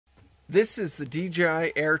This is the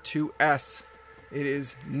DJI Air 2S. It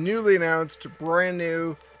is newly announced, brand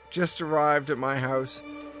new, just arrived at my house,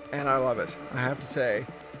 and I love it. I have to say,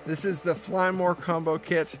 this is the Fly More combo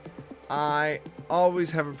kit. I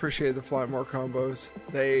always have appreciated the Fly More combos.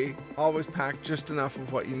 They always pack just enough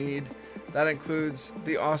of what you need. That includes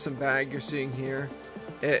the awesome bag you're seeing here.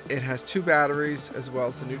 It has 2 batteries, as well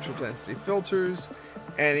as the neutral density filters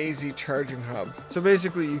and easy charging hub. So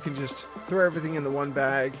basically you can just throw everything in the one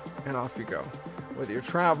bag and off you go. Whether you're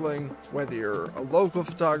traveling, whether you're a local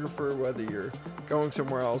photographer, whether you're going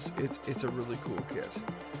somewhere else, it's a really cool kit.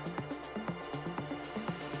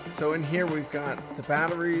 So in here we've got the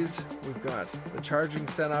batteries, we've got the charging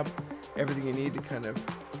setup, everything you need to kind of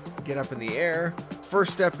get up in the air.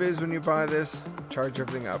 First step is, when you buy this, charge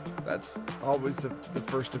everything up. That's always the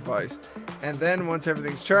first advice. And then once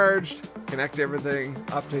everything's charged, connect everything,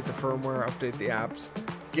 update the firmware, update the apps,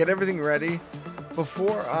 get everything ready.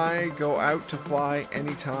 Before I go out to fly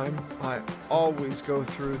anytime, I always go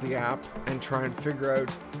through the app and try and figure out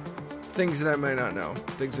things that I might not know.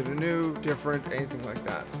 Things that are new, different, anything like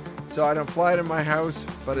that. So I don't fly it in my house,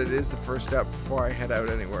 but it is the first step before I head out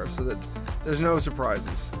anywhere, so that there's no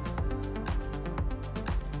surprises.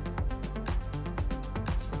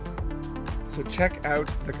 So check out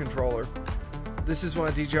the controller. This is one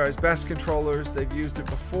of DJI's best controllers. They've used it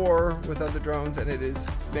before with other drones, and it is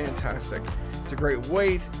fantastic. It's a great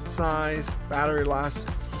weight, size, battery lasts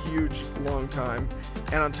huge long time,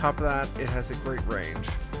 and on top of that, it has a great range.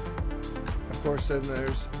 Of course, then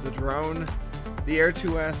there's the drone. The Air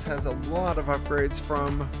 2S has a lot of upgrades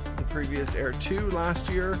from the previous Air 2 last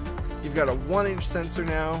year. You've got a 1-inch sensor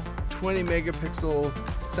now, 20 megapixel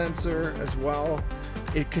sensor as well.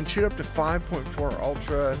 It can shoot up to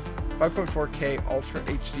 5.4K Ultra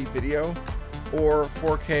HD video or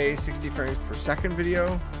 4K 60 frames per second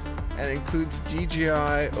video, and includes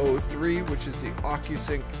DJI O3, which is the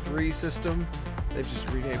OcuSync 3 system. They've just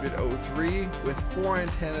renamed it O3. With 4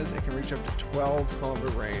 antennas, it can reach up to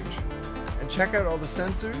 12-kilometer range. And check out all the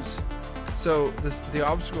sensors. So the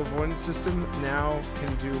obstacle avoidance system now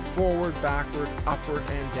can do forward, backward, upward,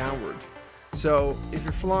 and downward. So if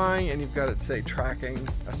you're flying and you've got it, say, tracking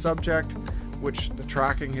a subject, which the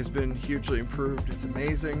tracking has been hugely improved, it's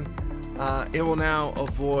amazing, it will now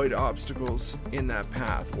avoid obstacles in that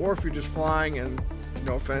path. Or if you're just flying and,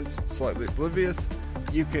 no offense, slightly oblivious,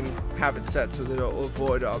 you can have it set so that it'll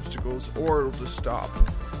avoid obstacles, or it'll just stop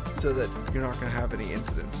so that you're not going to have any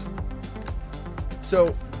incidents.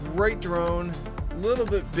 So great drone, a little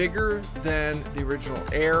bit bigger than the original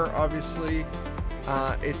Air, obviously.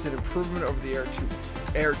 It's an improvement over the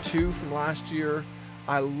Air 2 from last year.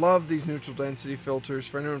 I love these neutral density filters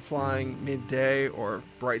for anyone flying midday or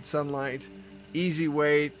bright sunlight. Easy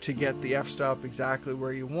way to get the f-stop exactly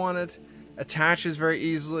where you want it. Attaches very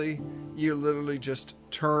easily. You literally just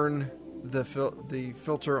turn the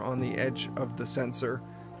filter on the edge of the sensor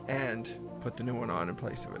and put the new one on in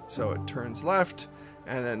place of it. So it turns left,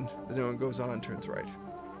 and then the new one goes on and turns right.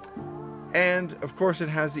 And of course it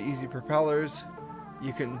has the easy propellers.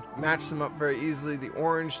 You can match them up very easily, the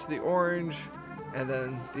orange to the orange, and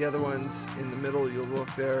then the other ones in the middle, you'll look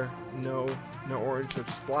there, no orange, so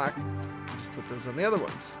just black. You just put those on the other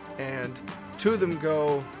ones. And 2 of them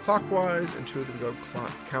go clockwise and 2 of them go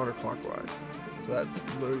counterclockwise. So that's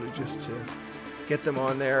literally just to get them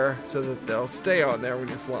on there so that they'll stay on there when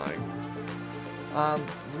you're flying.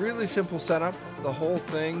 Really simple setup. The whole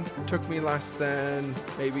thing took me less than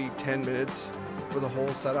maybe 10 minutes for the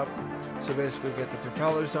whole setup. So basically get the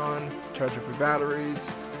propellers on, charge up your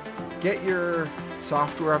batteries, get your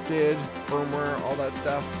software updated, firmware, all that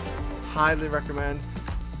stuff. Highly recommend.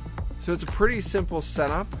 So it's a pretty simple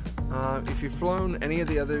setup. If you've flown any of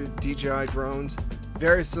the other DJI drones,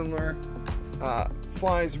 very similar.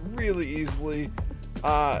 Flies really easily.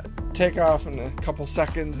 Take off in a couple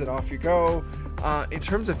seconds and off you go. In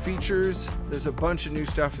terms of features, there's a bunch of new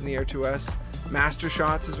stuff in the Air 2S.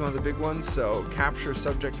 MasterShots is one of the big ones, so capture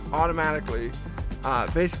subject automatically,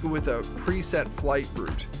 basically with a preset flight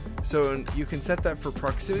route. So you can set that for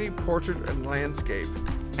proximity, portrait, and landscape,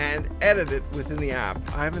 and edit it within the app.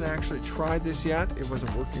 I haven't actually tried this yet. It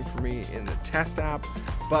wasn't working for me in the test app,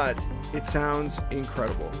 but it sounds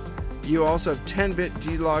incredible. You also have 10-bit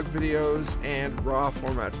D-Log videos and RAW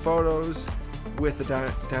format photos with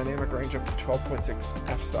a dynamic range up to 12.6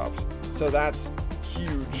 f-stops. So that's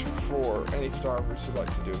huge for any photographers who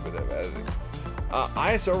like to do a bit of editing.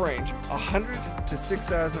 ISO range 100 to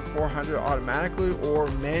 6,400 automatically, or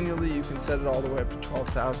manually you can set it all the way up to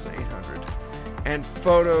 12,800. And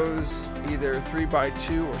photos either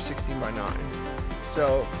 3x2 or 16x9.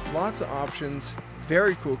 So lots of options,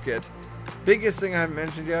 very cool kit. Biggest thing I haven't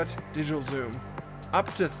mentioned yet, digital zoom.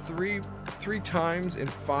 Up to three times in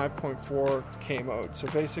 5.4K mode. So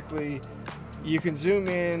basically, you can zoom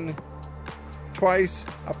in twice,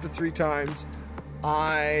 up to 3 times.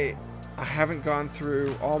 I haven't gone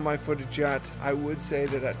through all my footage yet. I would say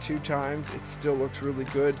that at 2 times, it still looks really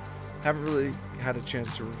good. Haven't really had a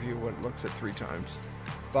chance to review what it looks at 3 times.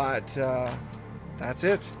 But that's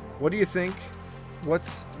it. What do you think?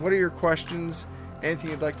 What are your questions?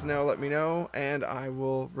 Anything you'd like to know, let me know, and I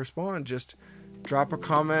will respond. Just drop a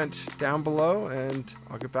comment down below, and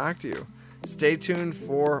I'll get back to you. Stay tuned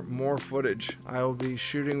for more footage. I will be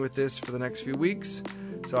shooting with this for the next few weeks,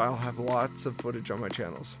 so I'll have lots of footage on my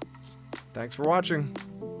channels. Thanks for watching.